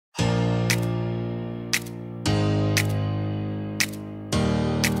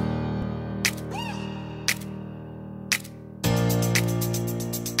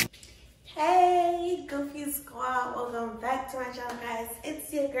Hey, Goofy Squad, welcome back to my channel, guys.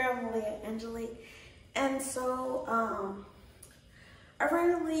 It's your girl, MaliaAngelic. And so, I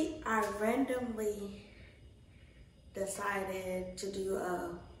randomly decided to do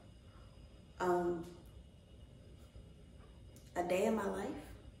a day in my life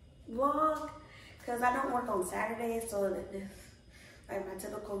vlog, because I don't work on Saturdays, so this like my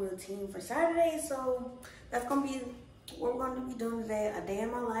typical routine for Saturdays. So that's gonna be what we're gonna be doing today, a day in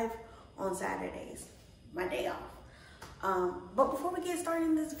my life on Saturdays, my day off. But before we get started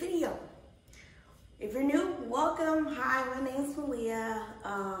in this video, if you're new, welcome. Hi, my name's Malia.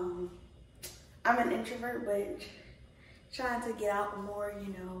 I'm an introvert, but trying to get out more,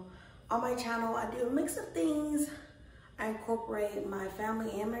 you know. On my channel, I do a mix of things. I incorporate my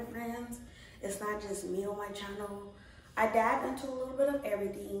family and my friends. It's not just me on my channel. I dab into a little bit of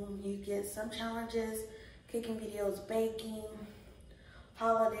everything. You get some challenges, cooking videos, baking,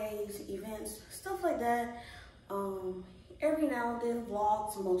 holidays, events, stuff like that. Every now and then,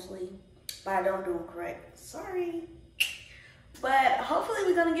 vlogs mostly, but I don't do them correct. Sorry. But hopefully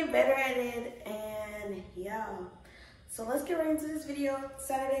we're gonna get better at it, and yeah. So let's get right into this video.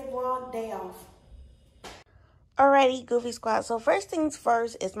 Saturday vlog, day off. Alrighty, Goofy Squad. So first things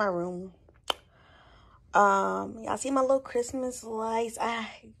first is my room. Y'all see my little Christmas lights? I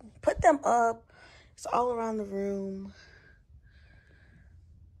put them up. It's all around the room.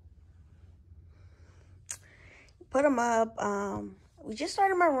 Put them up. We just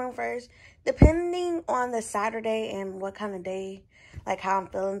started my room first. Depending on the Saturday and what kind of day, like how I'm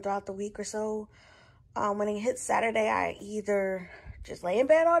feeling throughout the week or so. When it hits Saturday, I either just lay in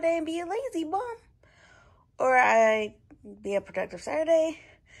bed all day and be a lazy bum, or I be a productive Saturday.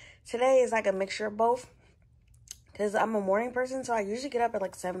 Today is like a mixture of both, because I'm a morning person, so I usually get up at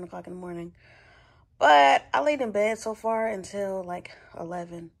like 7 o'clock in the morning. But I laid in bed so far until like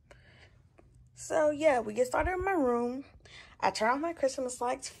 11. So yeah, we get started in my room. I turn on my Christmas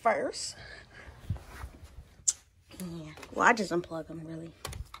lights first. Yeah. Well, I just unplug them, really.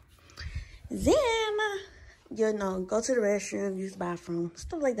 Then, you know, go to the restroom, use the bathroom,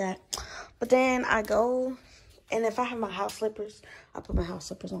 stuff like that. But then I go, and if I have my house slippers, I put my house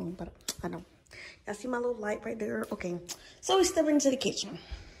slippers on, but I don't. Y'all see my little light right there? Okay. So we step into the kitchen.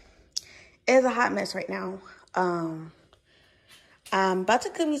 It's a hot mess right now. I'm about to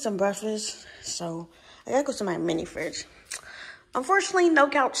cook me some breakfast, so I gotta go to my mini fridge. Unfortunately, no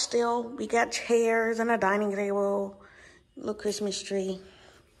couch still. We got chairs and a dining table, little Christmas tree.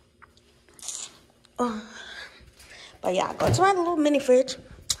 But yeah, I go to my little mini fridge.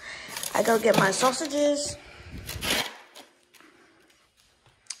 I go get my sausages.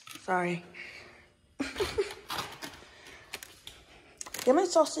 Sorry. Get my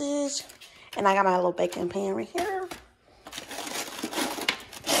sausages, and I got my little baking pan right here.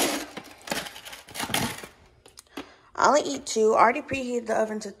 I only eat 2. I already preheated the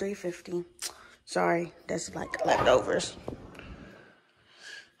oven to 350. Sorry, that's like leftovers.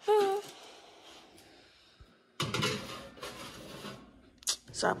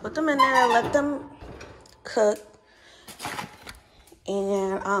 So I put them in there, let them cook,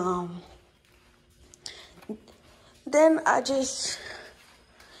 and then I just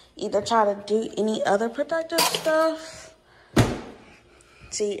either try to do any other productive stuff.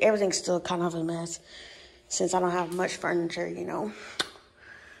 See, everything's still kind of a mess since I don't have much furniture, you know.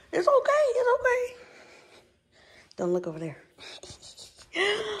 It's okay, it's okay. Don't look over there.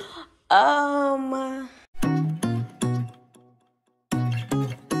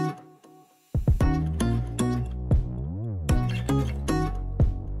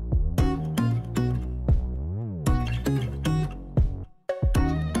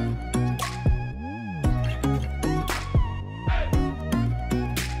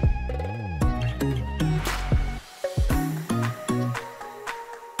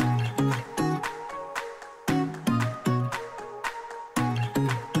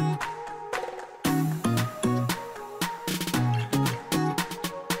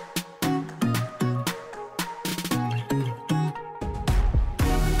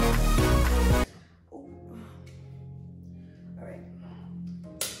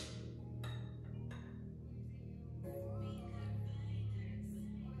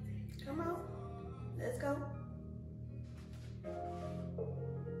 Come on, let's go.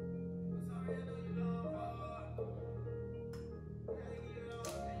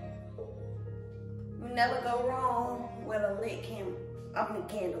 You never go wrong with a lit candle.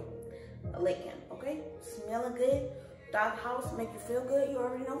 A lit candle, okay? Smelling good. Dog house, make you feel good, you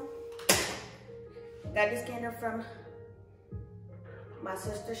already know. Got this candle from my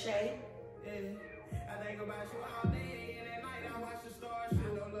sister Shay. I think about you all day, and at night I watch the stars.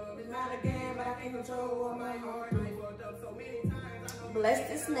 Not again, but I can't control what my heart do. Bless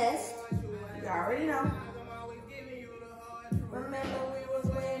this nest. You already know. Remember we was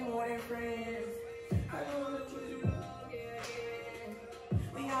way more than friends. I don't want to you.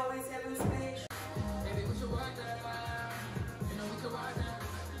 We always having space. Maybe we should work that out. You know we could work that.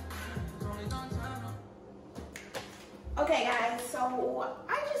 It's only done time. Okay guys, so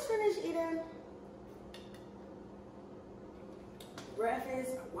I just finished eating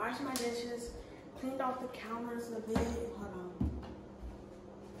breakfast, washed my dishes, cleaned off the counters a bit. Hold on.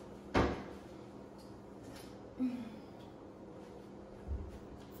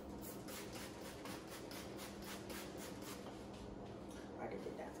 I did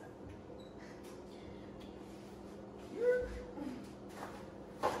it that time.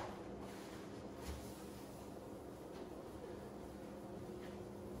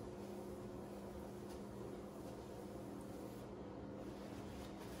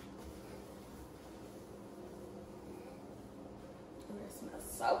 It smells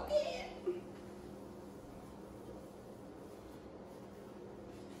so good.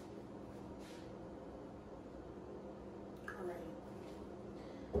 Alright.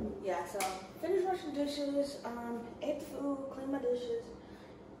 Yeah, so finished washing dishes, ate the food, cleaned my dishes.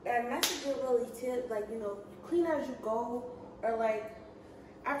 And that's a good really tip, like, you know, clean as you go, or like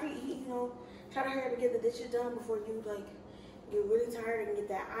after you eat, you know, try to hurry up and get the dishes done before you like get really tired and get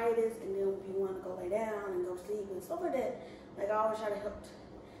that itis, and then you want to go lay down and go sleep and stuff like that. Like I always try to help.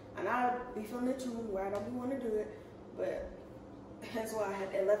 And I be feeling it too, where I don't be wanting to do it, but that's why I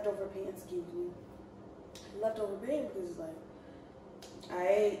had that leftover pants, excuse me. Leftover bed because it's like I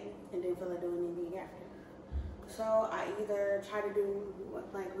ate and didn't feel like doing anything after. So I either try to do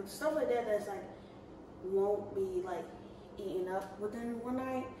like with stuff like that that's like won't be like eaten up within one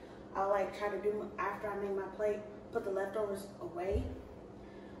night. I'll like try to do after I make my plate, put the leftovers away,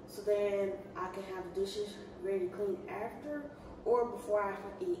 so then I can have the dishes ready to clean after or before I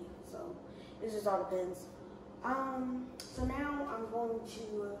eat. So it just all depends. So now I'm going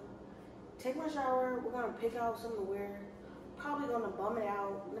to take my shower. We're gonna pick out something to wear. Probably gonna bum it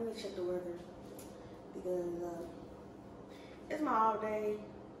out. Let me check the weather because it's my off day.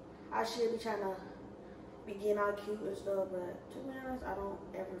 I should be trying to be getting all cute and stuff, but to be honest, I don't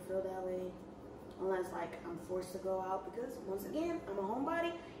ever feel that way unless like I'm forced to go out, because once again, I'm a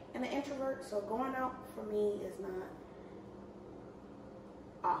homebody and an introvert, so going out for me is not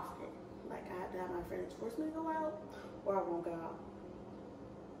often. Like I have to have my friends force me to go out or I won't go out.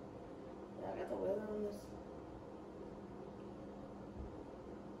 Yeah, I got the weather on this.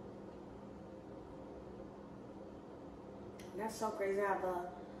 That's so crazy how the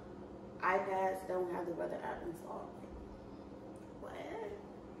iPads don't have the weather app installed. What?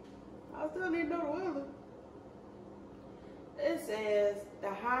 I still need to know the weather. It says the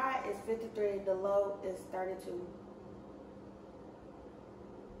high is 53, the low is 32.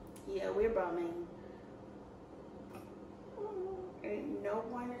 Yeah, we're bumming. Ain't no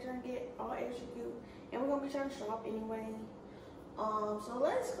point in trying to get all extra cute. And we're gonna be trying to shop anyway. So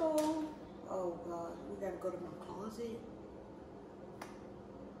let's go. Oh God, we gotta go to my closet.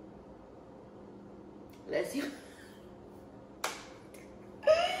 Let's see.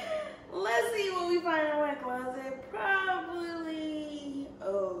 Let's see what we find in my closet. Probably, I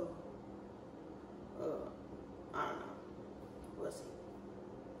don't know. We'll see.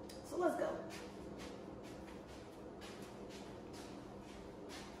 So let's go.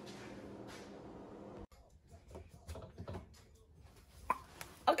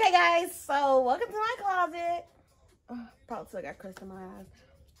 Okay, guys. So welcome to my closet. Probably still got crust in my eyes,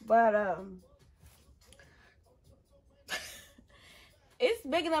 but it's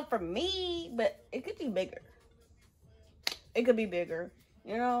big enough for me, but it could be bigger. It could be bigger,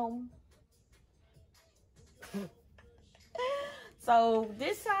 you know. So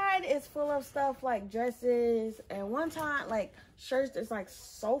this side is full of stuff like dresses, and one time like shirts that's like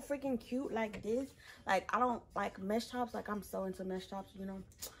so freaking cute like this. Like I don't like mesh tops, like I'm so into mesh tops, you know.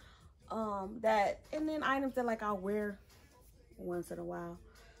 That, and then items that like I'll wear once in a while.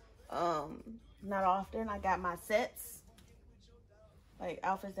 Not often. I got my sets, like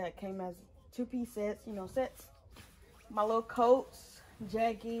outfits that came as 2-piece sets, you know, sets. My little coats,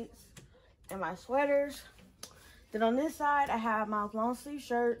 jackets, and my sweaters. Then on this side, I have my long sleeve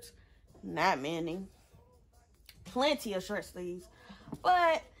shirts. Not many. Plenty of short sleeves.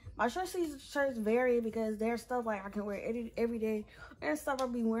 But my short sleeve shirts vary because there's stuff like I can wear every day. And stuff I'll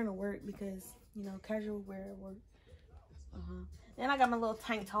be wearing to work because, you know, casual wear at work. Then I got my little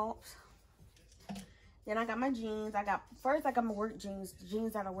tank tops. Then I got my jeans. First I got my work jeans. The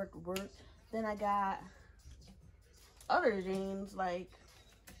jeans that I work. Then I got other jeans like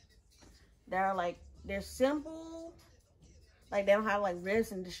that are like, they're simple. Like, they don't have like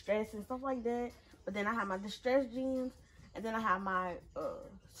rips and distress and stuff like that. But then I have my distressed jeans, and then I have my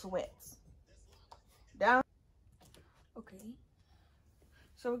sweats. Down. Okay.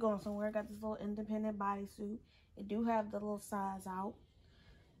 So we're going somewhere. I got this little independent bodysuit. It do have the little size out.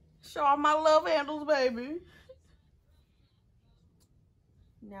 Show off my love handles, baby.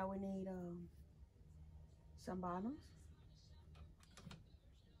 Now we need some bottoms.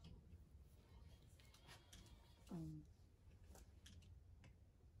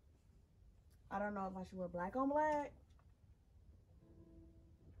 I don't know if I should wear black on black.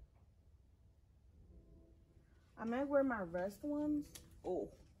 I might wear my rust ones. Oh.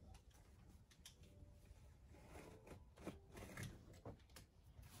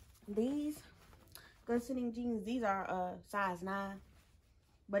 These glistening jeans, these are size 9.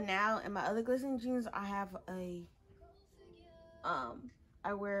 But now in my other glistening jeans, I have a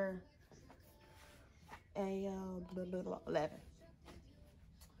I wear a 11.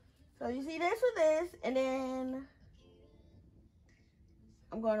 So you see this with this, and then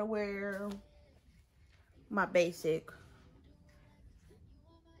I'm gonna wear my basic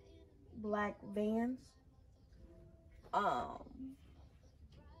black Vans.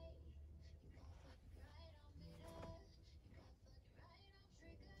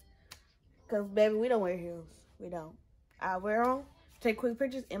 Cause baby, we don't wear heels. We don't. I wear them, take quick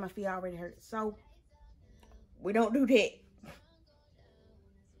pictures, and my feet already hurt. So we don't do that.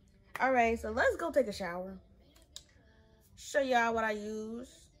 All right, so let's go take a shower. Show y'all what I use.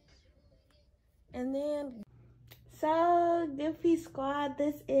 And then, so Goofy Squad,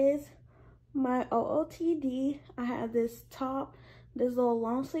 this is my OOTD. I have this top, this little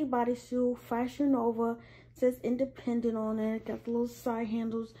long sleeve bodysuit, Fashion Nova. It says independent on it. Got the little side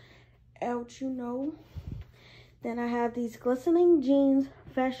handles out, you know. Then I have these glistening jeans,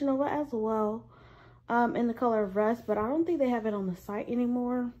 Fashion Nova as well, in the color of rust, but I don't think they have it on the site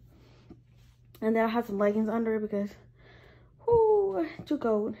anymore. And then I have some leggings under it because, whoo, too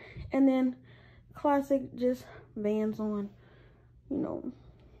cold. And then classic, just Vans on, you know,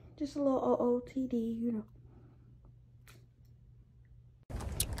 just a little OOTD, you know.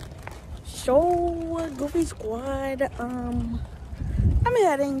 So, Goofy Squad, I'm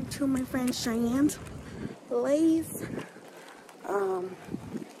heading to my friend Cheyenne's place.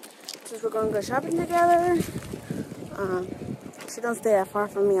 Since we're gonna go shopping together. She don't stay that far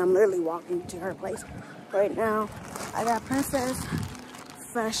from me. I'm literally walking to her place right now. I got Princess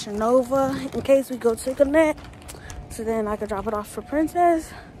Fashion Nova in case we go to Connect. So then I could drop it off for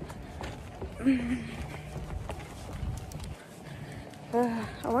Princess. I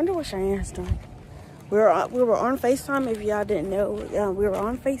wonder what Cheyenne's doing. We were on FaceTime. If y'all didn't know, we were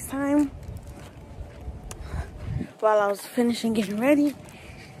on FaceTime while I was finishing getting ready.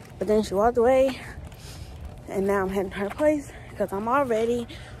 But then she walked away, and now I'm heading to her place because I'm all ready.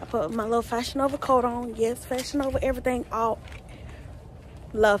 I put my little Fashion Nova coat on. Yes, Fashion Nova, everything. All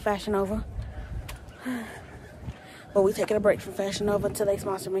love Fashion Nova. But we taking a break from Fashion Nova until they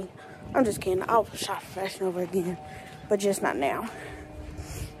sponsor me. I'm just kidding. I'll shop for Fashion Nova again, but just not now.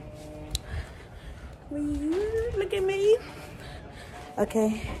 Look at me.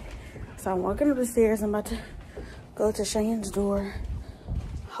 Okay, so I'm walking up the stairs. I'm about to go to Cheyenne's door.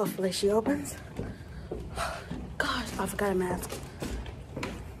 Hopefully she opens. Gosh, I forgot a mask.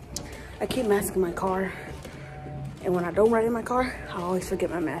 I keep masking my car, and when I don't ride in my car, I always forget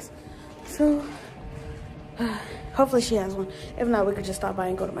my mask. So hopefully she has one. If not, we could just stop by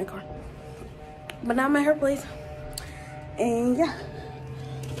and go to my car. But now I'm at her place, and yeah,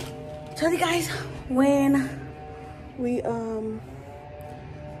 tell you guys when we I'll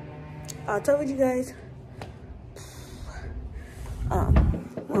tell you guys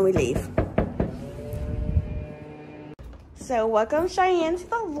when we leave. So welcome Cheyenne to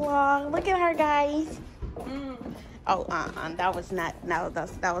the vlog. Look at her, guys. Oh, that was not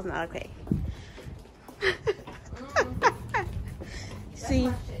okay.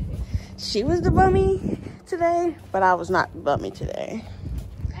 See, she was the bummy today, but I was not the bummy today.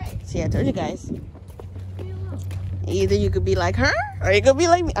 See, I told you guys. Either you could be like her, or you could be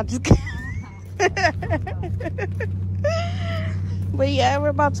like me. I'm just kidding. But yeah, we're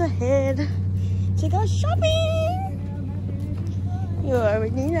about to head to go shopping. You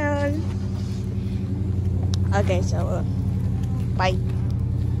already know. Okay, so bye.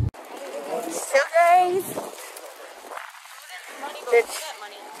 So guys,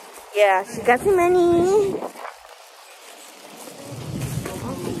 yeah, she got some money.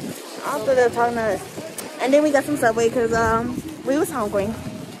 Also, they're talking to us. And then we got some Subway because we was hungry.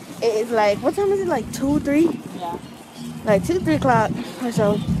 It's like, what time is it? Like 2, 3? Yeah. Like 2, 3 o'clock or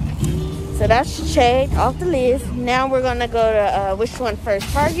so. So So that's checked off the list. Now we're gonna go to which one first?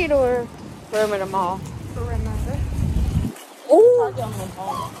 Target or Perimeter Mall? Perimeter. Ooh.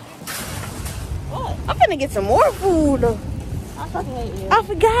 What? I'm finna get some more food. I fucking hate you. I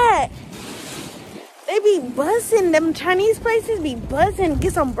forgot. They be buzzing. Them Chinese places be buzzing.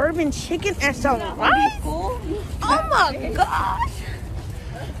 Get some bourbon chicken and some rice. Cool. Oh my gosh.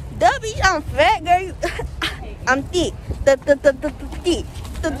 W, I'm fat, girl. I'm thick. Thick.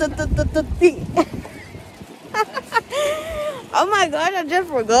 Oh my gosh, I just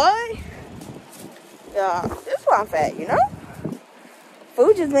forgot. Yeah, that's why I'm fat, you know?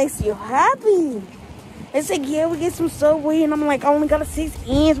 Food just makes you happy. It's like, yeah, we get some Subway, and I'm like, I only got a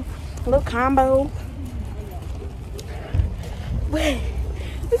 6-inch little combo. But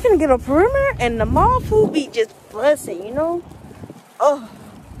we finna get a Perimeter, and the mall food be just busting, you know? Oh,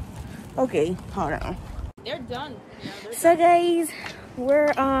 okay, hold on. They're done. Yeah, So guys,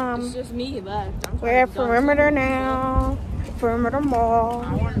 we're it's just me left. we're at Perimeter now. Perimeter Mall.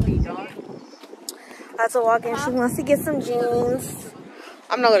 I want to be done. I have to walk in. She wants to get some jeans.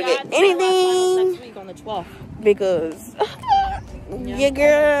 I'm not gonna get Next anything week on the 12th. because your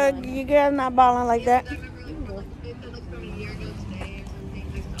girl not balling like that.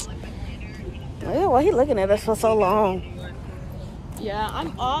 Yeah, why he looking at us for so long? Yeah,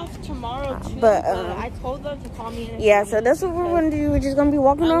 I'm off tomorrow too. But, I told them to call me. Yeah, so that's what we're gonna do. We're just gonna be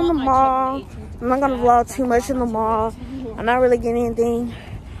walking around the mall. I'm not gonna vlog too much in the mall. I'm not really getting anything.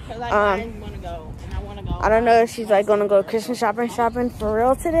 I want to go. And I want to go. I don't know if she's like gonna go Christmas shopping for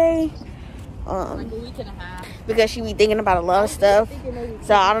real today. Like a week and a half. Because she be thinking about a lot of stuff.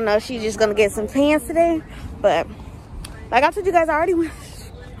 So I don't know if she's just gonna get some pants today. But like I told you guys, I already went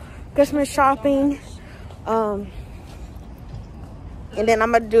Christmas shopping. And then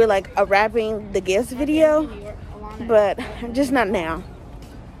I'm gonna do like a wrapping the gifts video, but just not now.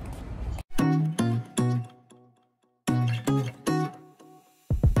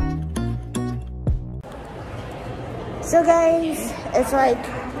 So guys, it's like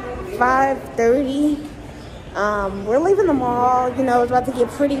 5:30. We're leaving the mall. You know, it's about to get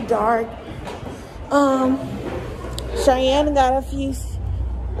pretty dark. Cheyenne got a few.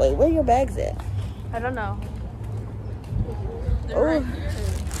 Wait, where your bags at? I don't know. Oh.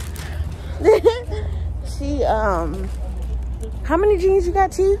 She how many jeans you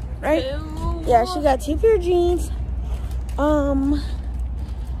got? 2, right? 2. Yeah, she got 2 pair of jeans. A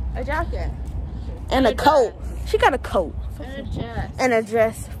jacket. And a coat. She got a coat. And a dress. And a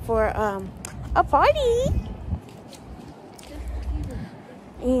dress for a party.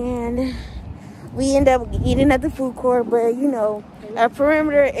 And we end up eating at the food court, but you know, at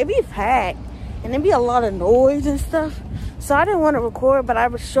Perimeter it be packed and it be a lot of noise and stuff. So I didn't want to record, but I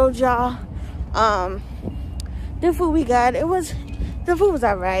showed y'all the food we got. The food was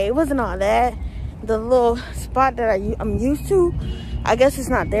alright. It wasn't all that. The little spot that I'm used to, I guess it's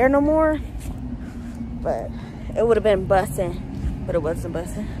not there no more. But it would have been busting, but it wasn't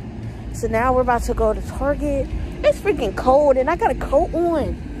busting. So now we're about to go to Target. It's freaking cold, and I got a coat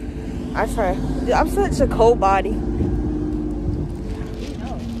on. I swear, I'm such a cold body.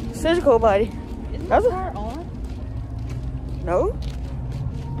 Such a cold body. Isn't the car on? No.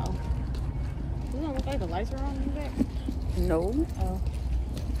 Oh. Doesn't it look like the lights are on in the back? No. Oh.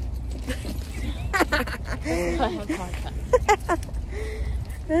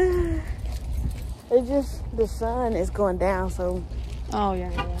 It's just the sun is going down, so. Oh yeah.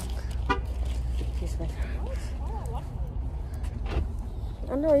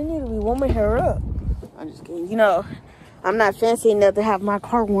 I know you need to be warming her up. I'm just kidding. You know, I'm not fancy enough to have my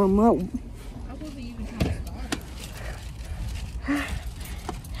car warm up. How was it even trying to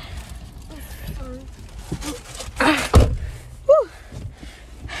start?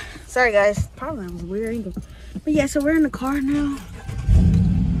 Sorry guys, probably was a weird angle. But yeah, so we're in the car now.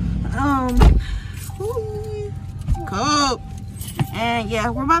 Cool. And yeah,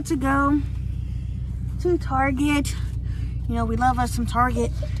 we're about to go to Target. You know, we love us some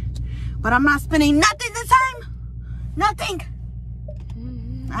Target. But I'm not spending nothing this time. Nothing.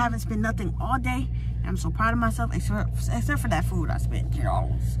 I haven't spent nothing all day. I'm so proud of myself, except for that food I spent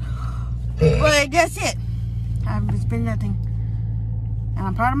 $10. But that's it. I haven't been spending nothing. And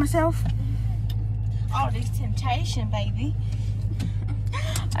I'm proud of myself. Oh, this temptation, baby.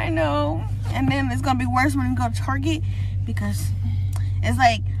 I know. And then it's gonna be worse when we go to Target, because it's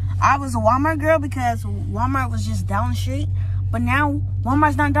like I was a Walmart girl because Walmart was just down the street, but now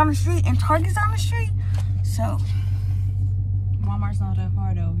Walmart's not down the street and Target's down the street. So Walmart's not that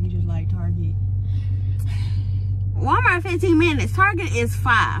far though. You just like Target. Walmart 15 minutes. Target is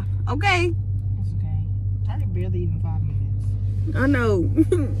 5. Okay. It's okay. Target barely even 5 minutes. I know.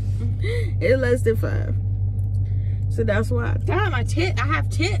 It's less than 5. So that's why. Damn, I have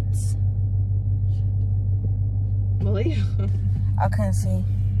tits. Malia. I couldn't see.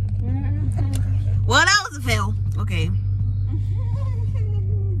 Well, that was a fail. Okay.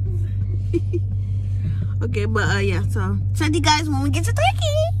 Okay, but yeah, so send you guys when we get to Turkey.